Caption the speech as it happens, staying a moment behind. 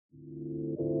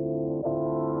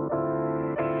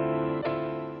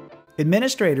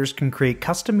Administrators can create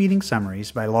custom meeting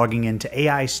summaries by logging into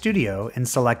AI Studio and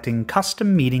selecting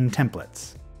Custom Meeting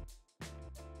Templates.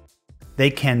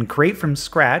 They can create from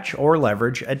scratch or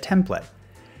leverage a template.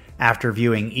 After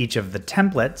viewing each of the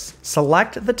templates,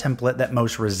 select the template that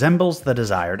most resembles the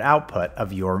desired output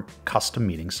of your custom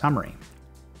meeting summary.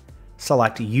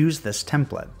 Select Use this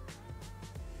template.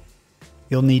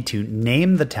 You'll need to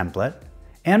name the template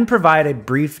and provide a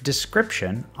brief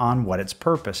description on what its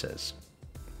purpose is.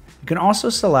 You can also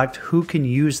select who can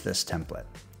use this template.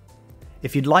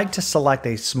 If you'd like to select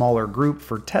a smaller group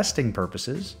for testing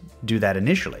purposes, do that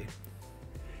initially.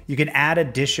 You can add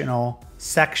additional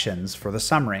sections for the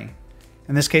summary.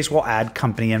 In this case, we'll add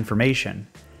company information.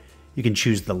 You can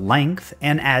choose the length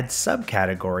and add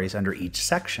subcategories under each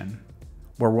section,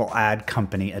 where we'll add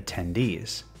company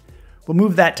attendees. We'll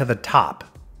move that to the top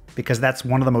because that's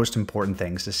one of the most important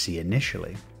things to see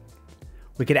initially.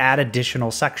 We could add additional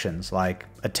sections like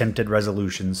attempted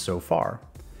resolutions so far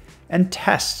and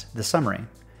test the summary.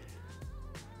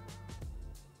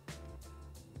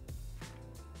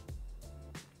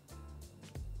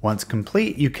 Once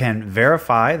complete, you can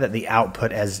verify that the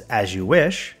output is as you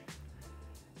wish,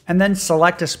 and then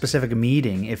select a specific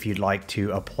meeting if you'd like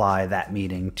to apply that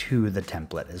meeting to the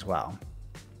template as well.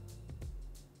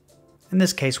 In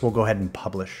this case, we'll go ahead and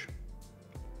publish,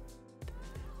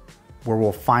 where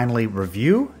we'll finally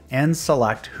review and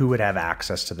select who would have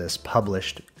access to this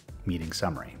published meeting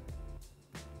summary.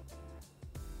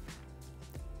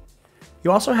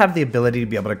 You also have the ability to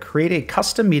be able to create a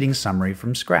custom meeting summary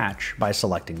from scratch by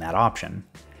selecting that option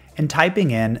and typing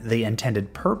in the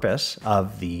intended purpose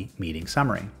of the meeting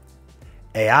summary.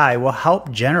 AI will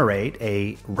help generate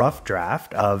a rough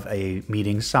draft of a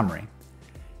meeting summary,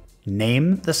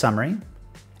 name the summary,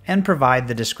 and provide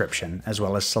the description, as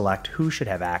well as select who should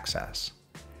have access.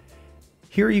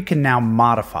 Here you can now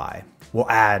modify. We'll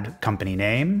add company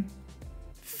name,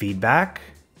 feedback,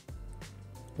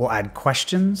 we'll add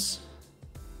questions,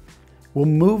 we'll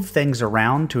move things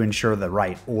around to ensure the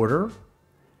right order,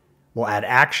 we'll add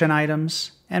action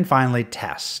items, and finally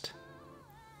test.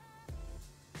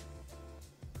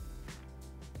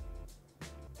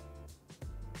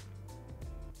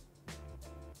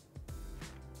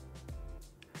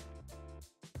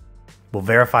 We'll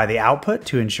verify the output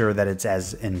to ensure that it's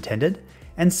as intended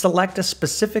and select a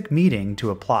specific meeting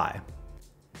to apply.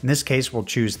 In this case, we'll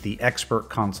choose the expert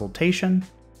consultation.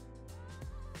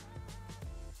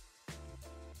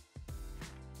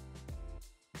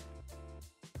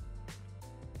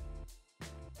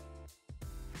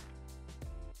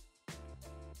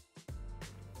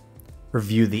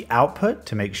 Review the output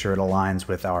to make sure it aligns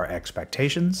with our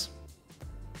expectations,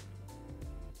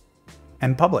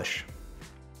 and publish.